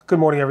Good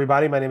morning,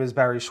 everybody. My name is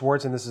Barry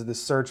Schwartz, and this is the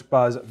Search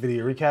Buzz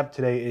video recap.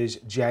 Today is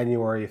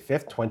January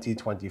 5th,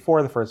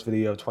 2024, the first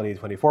video of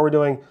 2024 we're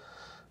doing.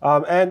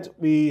 And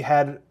we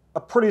had a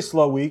pretty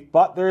slow week,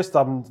 but there is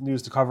some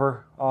news to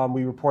cover.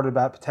 We reported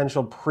about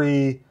potential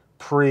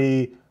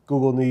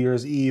pre-Google New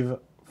Year's Eve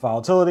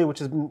volatility, which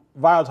has been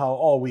volatile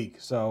all week.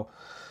 So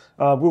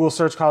Google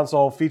Search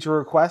Console feature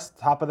requests,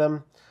 top of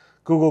them,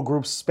 Google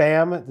Group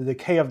spam, the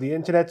decay of the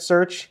internet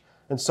search,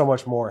 and so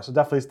much more. So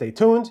definitely stay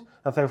tuned.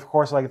 Of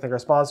course, I'd like to thank our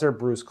sponsor,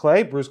 Bruce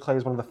Clay. Bruce Clay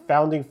is one of the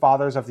founding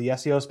fathers of the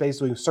SEO space,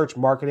 doing search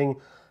marketing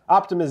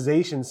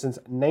optimization since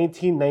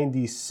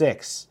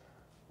 1996.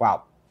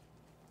 Wow.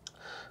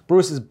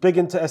 Bruce is big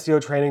into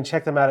SEO training.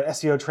 Check them out at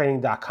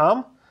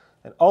seotraining.com.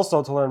 And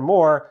also, to learn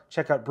more,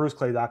 check out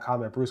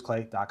bruceclay.com at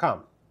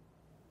bruceclay.com.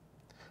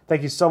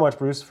 Thank you so much,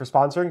 Bruce, for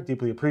sponsoring.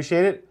 Deeply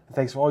appreciate it. And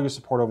thanks for all your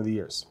support over the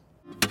years.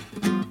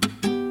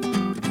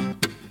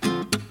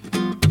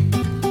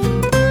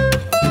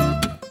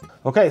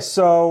 Okay,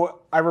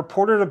 so I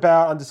reported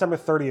about, on December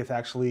 30th,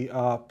 actually,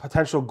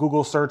 potential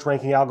Google search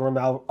ranking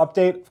algorithm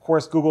update. Of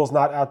course, Google's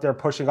not out there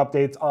pushing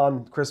updates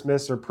on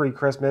Christmas or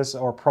pre-Christmas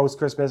or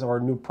post-Christmas or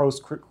New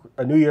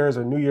Year's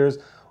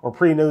or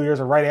pre-New Year's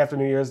or right after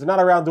New Year's. They're not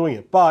around doing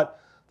it, but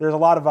there's a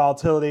lot of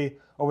volatility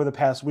over the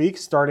past week,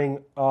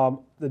 starting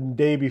the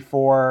night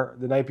before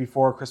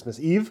Christmas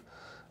Eve,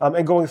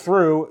 and going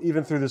through,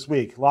 even through this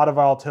week. A lot of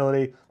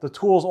volatility. The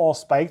tools all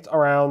spiked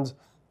around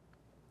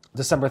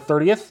December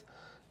 30th.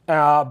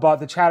 But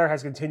the chatter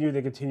has continued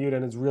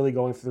and is really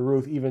going through the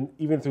roof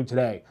even through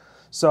today.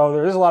 So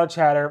there is a lot of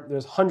chatter.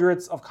 There's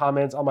hundreds of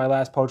comments on my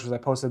last post, which I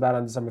posted about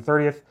on December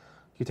 30th. You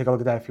can take a look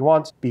at that if you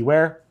want.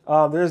 Beware.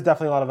 There is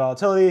definitely a lot of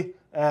volatility,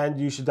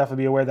 and you should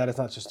definitely be aware that it's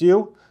not just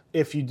you.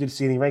 If you did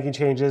see any ranking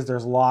changes,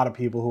 there's a lot of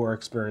people who are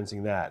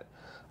experiencing that.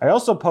 I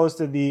also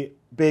posted the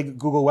big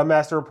Google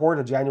Webmaster Report,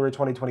 the January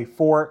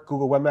 2024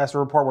 Google Webmaster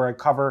Report, where I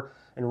cover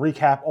and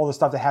recap all the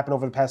stuff that happened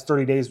over the past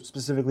 30 days,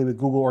 specifically with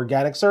Google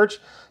organic search.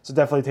 So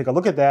definitely take a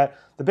look at that.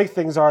 The big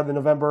things are the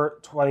November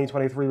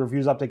 2023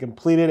 reviews update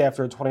completed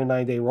after a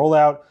 29-day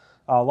rollout.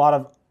 A lot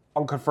of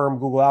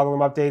unconfirmed Google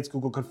algorithm updates.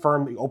 Google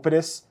confirmed the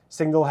openness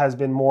signal has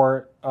been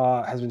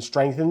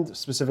strengthened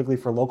specifically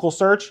for local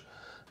search,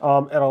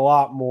 and a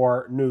lot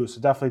more news.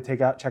 So definitely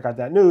check out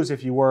that news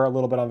if you were a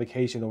little bit on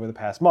vacation over the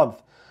past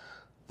month.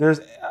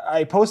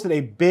 I posted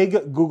a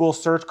big Google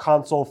Search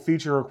Console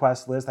feature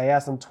request list. I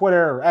asked on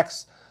Twitter or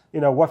X,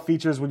 what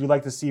features would you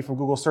like to see from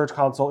Google Search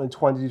Console in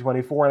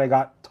 2024? And I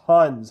got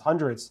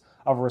hundreds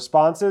of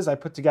responses. I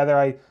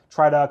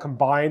try to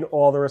combine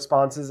all the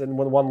responses in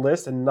one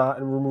list and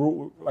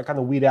remove, I kind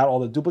of weed out all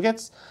the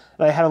duplicates.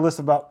 And I had a list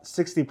of about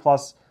 60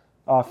 plus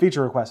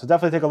feature requests. So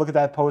definitely take a look at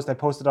that post. I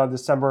posted on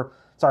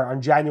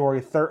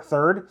January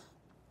 3rd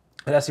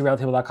at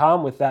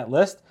seroundtable.com with that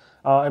list.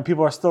 And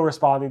people are still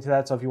responding to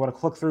that. So if you want to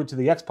click through to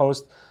the X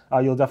post,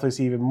 you'll definitely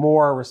see even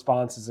more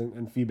responses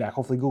and feedback.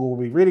 Hopefully Google will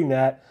be reading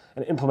that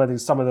and implementing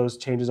some of those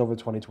changes over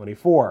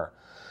 2024.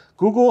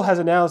 Google has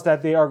announced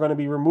that they are going to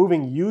be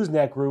removing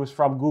Usenet groups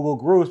from Google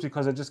Groups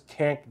because it just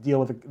can't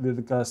deal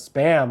with the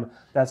spam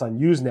that's on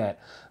Usenet.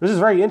 This is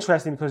very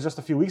interesting because just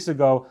a few weeks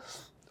ago,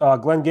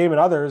 Glenn Game and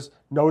others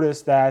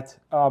noticed that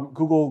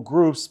Google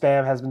Groups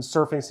spam has been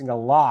surfacing a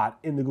lot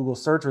in the Google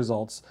search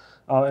results.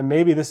 And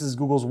maybe this is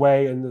Google's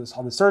way on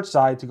the search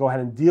side to go ahead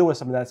and deal with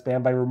some of that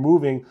spam by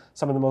removing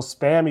some of the most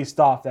spammy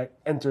stuff that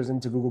enters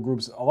into Google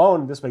Groups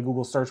alone. This way,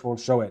 Google search won't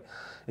show it.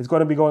 It's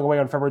going to be going away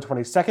on February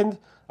 22nd.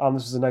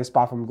 This is a nice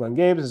spot from Glenn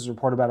Gabe. This is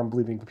reported about on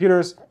Believing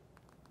Computers.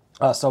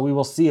 So we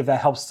will see if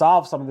that helps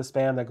solve some of the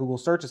spam that Google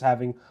search is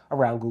having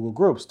around Google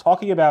Groups.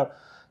 Talking about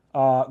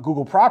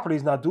Google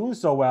properties not doing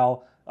so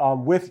well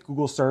with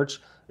Google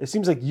search, it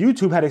seems like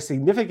YouTube had a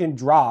significant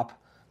drop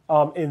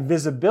in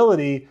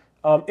visibility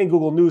in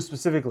Google News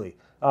specifically.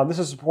 This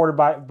is supported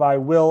by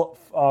Will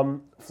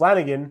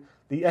Flanagan,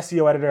 the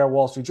SEO editor at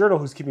Wall Street Journal,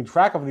 who's keeping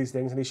track of these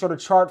things. And he showed a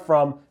chart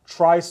from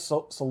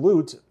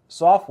TriSalute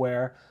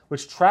software,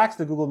 which tracks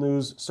the Google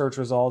News search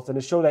results. And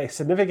it showed a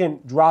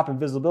significant drop in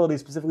visibility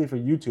specifically for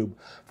YouTube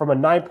from a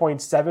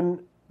 9.7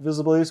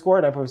 visibility score,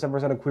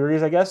 9.7% of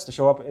queries, I guess, to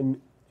show up in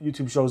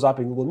YouTube shows up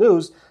in Google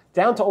News,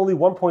 down to only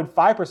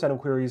 1.5% of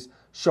queries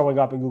showing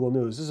up in Google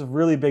News. This is a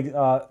really big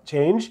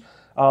change.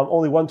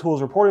 Only one tool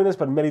is reporting this,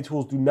 but many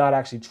tools do not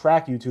actually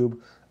track YouTube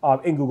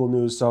in Google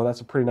News, so that's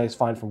a pretty nice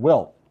find from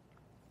Will.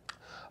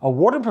 A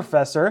Wharton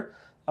professor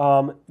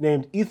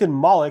named Ethan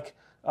Mollick,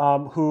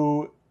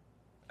 who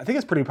I think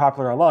is pretty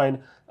popular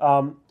online,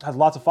 has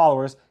lots of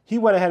followers. He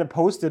went ahead and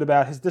posted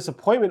about his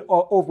disappointment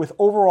with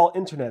overall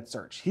internet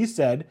search. He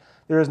said,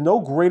 there is no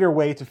greater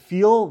way to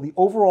feel the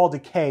overall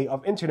decay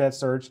of internet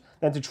search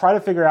than to try to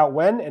figure out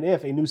when and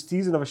if a new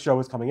season of a show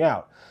is coming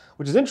out.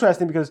 Which is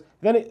interesting because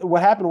then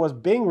what happened was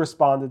Bing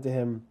responded to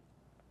him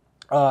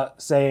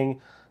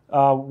saying,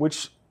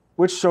 which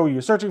show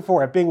you're searching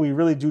for. At Bing, we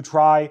really do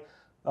try.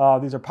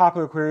 These are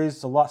popular queries,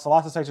 so lots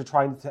of sites are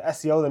trying to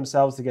SEO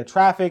themselves to get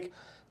traffic.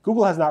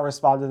 Google has not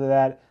responded to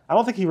that. I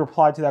don't think he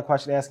replied to that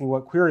question asking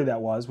what query that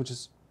was, which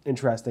is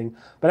interesting.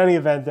 But in any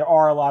event, there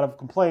are a lot of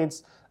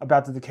complaints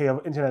about the decay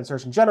of internet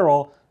search in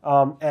general,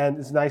 and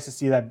it's nice to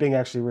see that Bing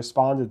actually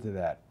responded to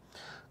that.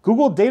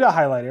 Google Data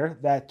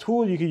Highlighter, that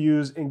tool you could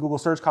use in Google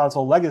Search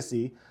Console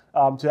Legacy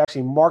to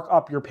actually mark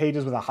up your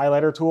pages with a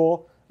highlighter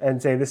tool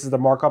and say this is the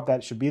markup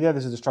that should be there,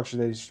 this is the structure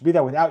that should be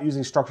there, without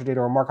using structured data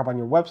or markup on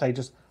your website,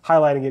 just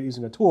highlighting it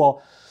using a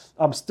tool,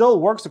 still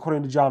works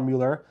according to John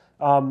Mueller,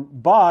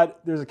 but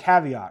there's a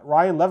caveat.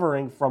 Ryan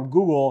Levering from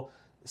Google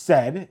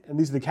said, and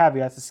these are the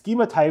caveats, the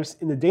schema types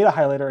in the data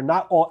highlighter are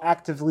not all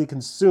actively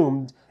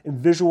consumed in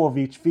visual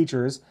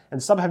features,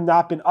 and some have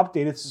not been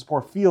updated to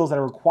support fields that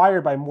are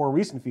required by more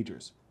recent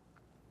features.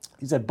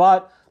 He said,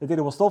 but the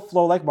data will still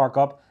flow like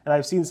markup, and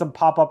I've seen some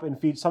pop up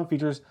in some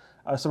features,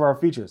 some of our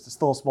features. It's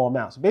still a small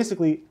amount. So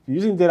basically, if you're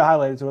using the data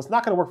highlighter tool, it's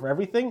not going to work for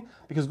everything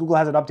because Google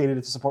hasn't updated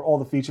it to support all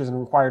the features and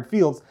required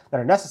fields that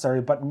are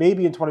necessary, but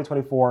maybe in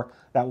 2024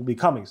 that will be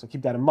coming. So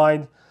keep that in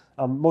mind.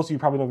 Most of you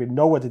probably don't even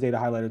know what the data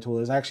highlighter tool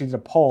is. I actually did a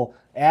poll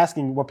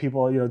asking what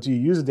people, do you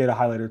use a data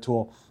highlighter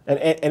tool? And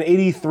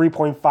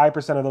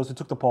 83.5% of those who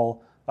took the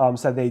poll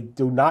said they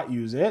do not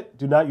use it,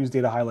 do not use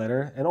data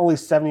highlighter, and only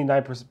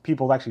 79%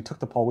 people actually took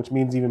the poll, which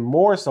means even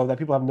more so that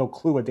people have no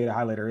clue what data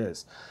highlighter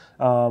is.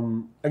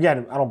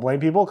 Again, I don't blame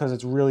people because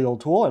it's a really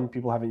old tool and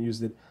people haven't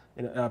used it.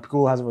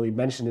 Google hasn't really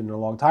mentioned it in a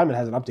long time and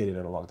hasn't updated it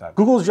in a long time.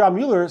 Google's John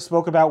Mueller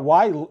spoke about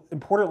why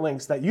important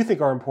links that you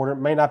think are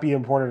important may not be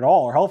important at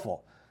all or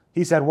helpful.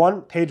 He said,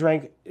 one, page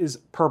rank is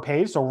per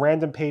page, so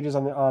random pages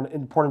on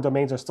important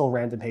domains are still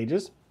random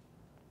pages.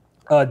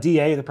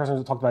 DA, the person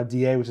who talked about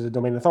DA, which is a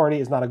domain authority,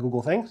 is not a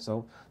Google thing,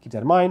 so keep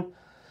that in mind.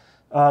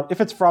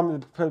 If it's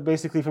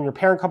basically from your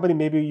parent company,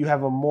 maybe you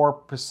have a more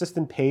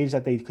persistent page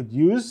that they could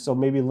use, so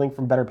maybe link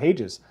from better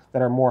pages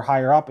that are more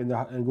higher up and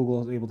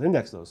Google is able to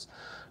index those.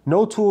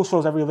 No tool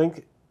shows every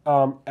link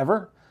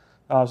ever,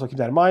 so keep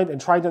that in mind. And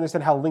trying to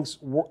understand how links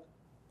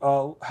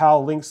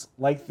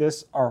like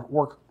this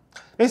work.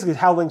 Basically,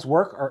 how links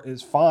work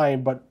is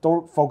fine, but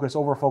don't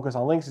over-focus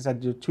on links. He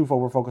said you're too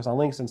over-focused on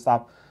links and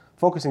stop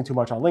focusing too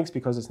much on links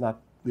because it's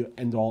not the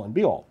end-all and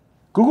be-all.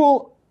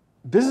 Google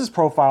Business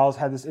Profiles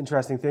had this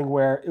interesting thing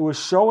where it was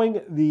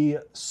showing the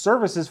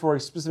services for a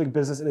specific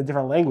business in a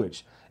different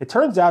language. It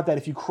turns out that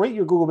if you create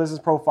your Google Business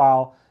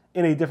Profile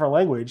in a different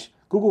language,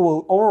 Google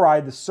will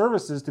override the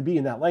services to be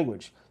in that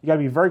language. You got to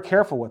be very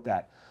careful with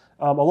that.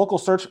 A local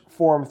search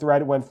forum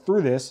thread went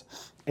through this,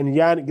 and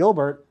Jan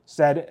Gilbert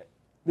said,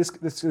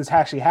 this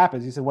actually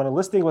happens. He said when a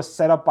listing was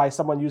set up by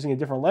someone using a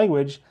different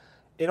language,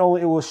 it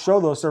will show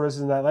those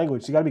services in that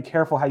language. So you got to be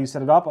careful how you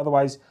set it up.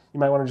 Otherwise, you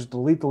might want to just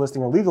delete the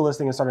listing or leave the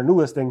listing and start a new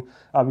listing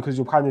because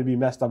you'll probably be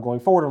messed up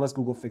going forward unless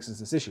Google fixes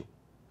this issue.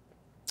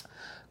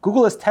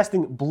 Google is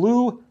testing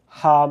blue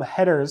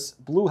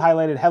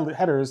highlighted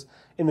headers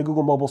in the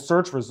Google mobile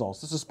search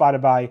results. This is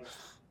spotted by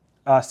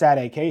Sad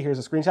AK. Here's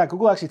a screenshot.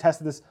 Google actually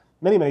tested this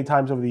many, many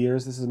times over the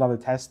years. This is another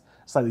test,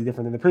 slightly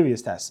different than the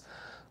previous tests.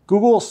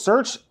 Google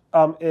Search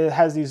it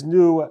has these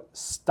new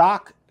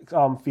stock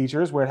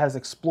features where it has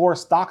Explore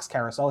Stocks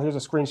Carousel. Here's a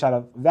screenshot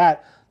of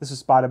that. This is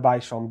spotted by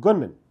Sean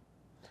Goodman.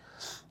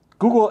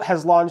 Google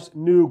has launched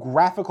new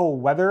graphical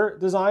weather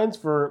designs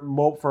for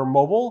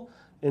mobile,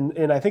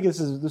 and I think this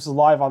is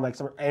live on like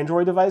some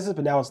Android devices,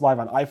 but now it's live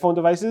on iPhone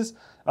devices.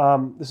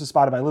 This is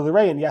spotted by Lily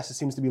Ray, and yes, it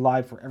seems to be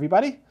live for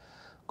everybody.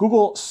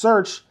 Google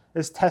Search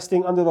is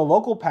testing under the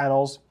local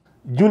panels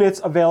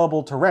units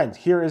available to rent.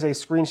 Here is a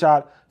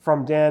screenshot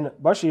from Dan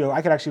Bushio.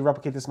 I could actually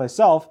replicate this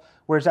myself,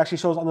 where it actually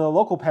shows under the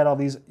local panel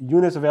these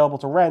units available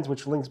to rent,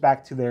 which links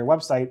back to their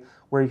website,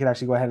 where you can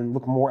actually go ahead and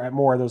look at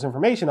more of those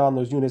information on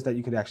those units that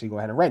you could actually go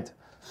ahead and rent.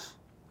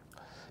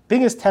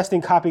 Bing is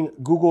testing copying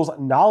Google's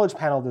Knowledge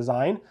Panel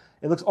design.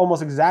 It looks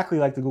almost exactly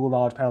like the Google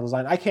Knowledge Panel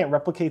design. I can't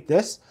replicate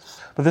this,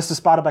 but this is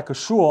spotted by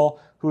Kashul,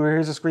 who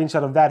here's a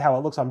screenshot of that, how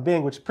it looks on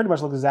Bing, which pretty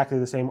much looks exactly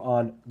the same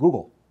on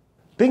Google.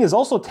 Bing is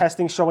also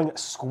testing showing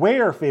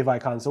square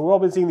favicons. So we've all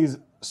been seeing these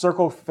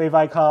circle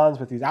favicons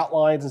with these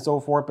outlines and so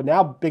forth, but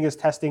now Bing is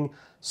testing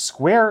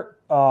square,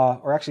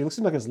 or actually it looks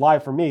like it's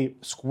live for me,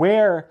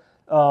 square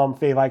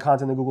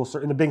favicons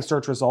in the Bing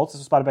search results.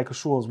 This is spotted by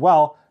Kashul as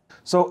well.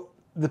 So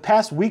the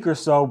past week or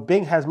so,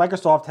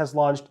 Microsoft has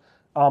launched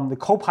the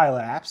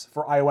Copilot apps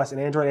for iOS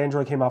and Android.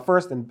 Android came out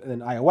first and then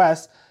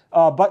iOS.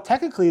 But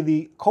technically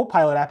the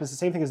Copilot app is the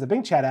same thing as the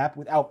Bing Chat app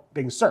without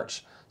Bing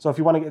search. So if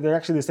you want to, they're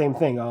actually the same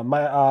thing.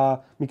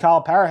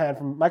 Mikhail Parahan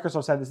from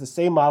Microsoft said it's the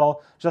same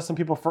model, just some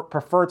people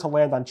prefer to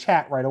land on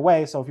chat right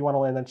away. So if you want to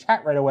land on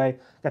chat right away,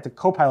 get the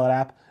Copilot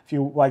app. If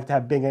you like to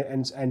have Bing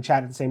and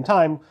chat at the same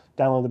time,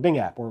 download the Bing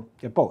app or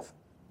get both.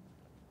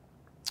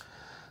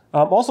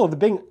 Also, the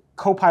Bing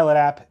Copilot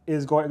app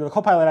is going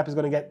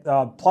to get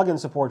plugin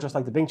support just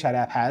like the Bing Chat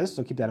app has.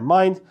 So keep that in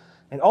mind.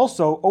 And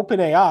also,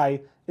 OpenAI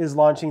is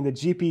launching the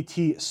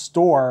GPT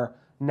store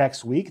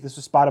next week. This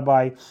was spotted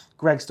by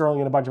Greg Sterling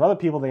and a bunch of other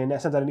people. They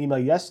sent out an email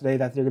yesterday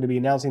that they're going to be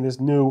announcing this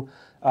new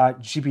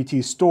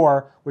GPT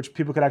store, which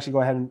people could actually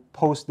go ahead and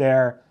post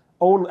their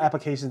own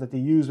applications that they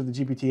use with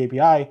the GPT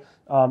API,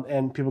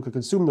 and people could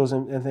consume those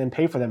and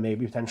pay for them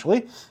maybe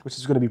potentially, which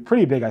is going to be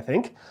pretty big, I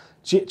think.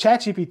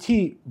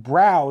 ChatGPT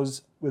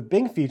Browse with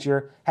Bing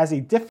feature has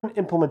a different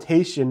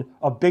implementation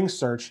of Bing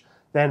search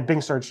than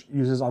Bing search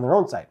uses on their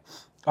own site.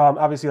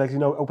 Obviously, like you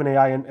know,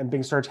 OpenAI and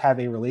Bing search have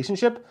a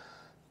relationship,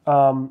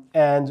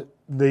 and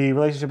the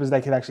relationship is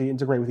they can actually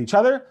integrate with each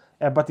other,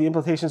 but the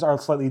implementations are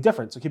slightly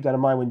different. So keep that in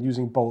mind when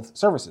using both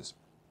services.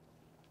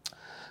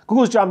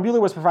 Google's John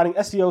Mueller was providing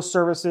SEO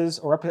services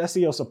or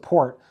SEO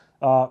support.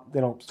 They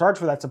don't charge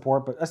for that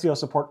support, but SEO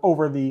support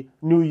over the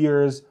New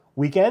Year's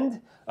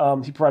weekend.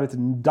 He provided to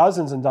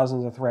dozens and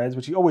dozens of threads,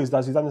 which he always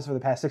does. He's done this for the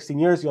past 16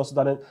 years. He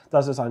also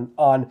does this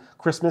on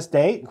Christmas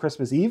Day and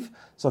Christmas Eve.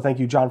 So thank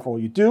you, John, for all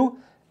you do.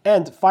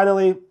 And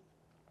finally,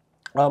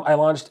 I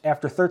launched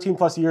after 13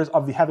 plus years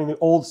of having the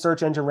old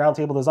Search Engine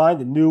Roundtable design.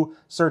 The new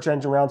Search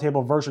Engine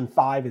Roundtable version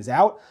 5 is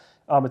out.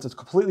 It's a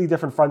completely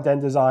different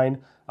front-end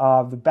design.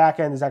 The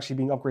back-end is actually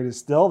being upgraded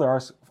still. There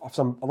are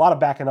a lot of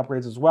back-end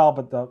upgrades as well,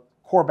 but the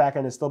core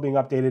back-end is still being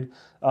updated,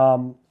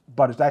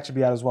 but that should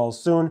be out as well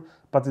soon.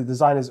 But the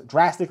design is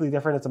drastically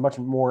different. It's a much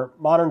more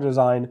modern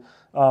design,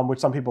 which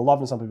some people love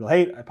and some people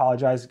hate. I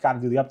apologize, got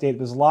to do the update.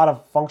 There's a lot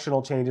of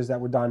functional changes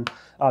that were done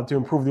to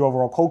improve the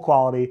overall code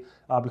quality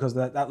because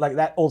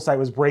that old site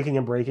was breaking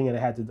and it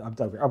had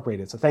to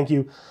upgrade it. So thank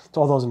you to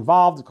all those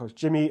involved. Of course,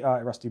 Jimmy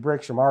at Rusty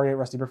Brick, Shamari at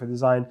Rusty Brick for the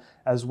design,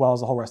 as well as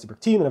the whole Rusty Brick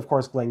team. And of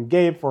course, Glenn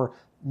Gabe for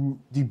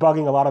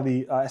debugging a lot of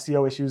the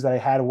SEO issues that I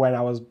had when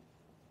I was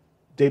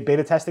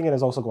beta testing it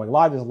is also going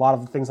live. There's a lot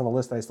of things on the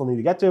list that I still need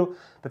to get to,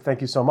 but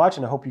thank you so much,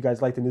 and I hope you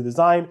guys like the new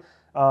design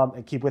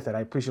and keep with it. I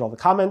appreciate all the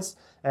comments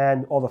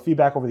and all the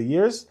feedback over the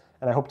years,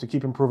 and I hope to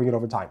keep improving it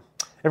over time.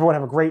 Everyone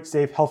have a great,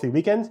 safe, healthy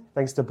weekend.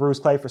 Thanks to Bruce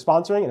Clay for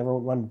sponsoring, and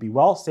everyone be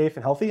well, safe,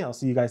 and healthy. I'll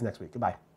see you guys next week. Goodbye.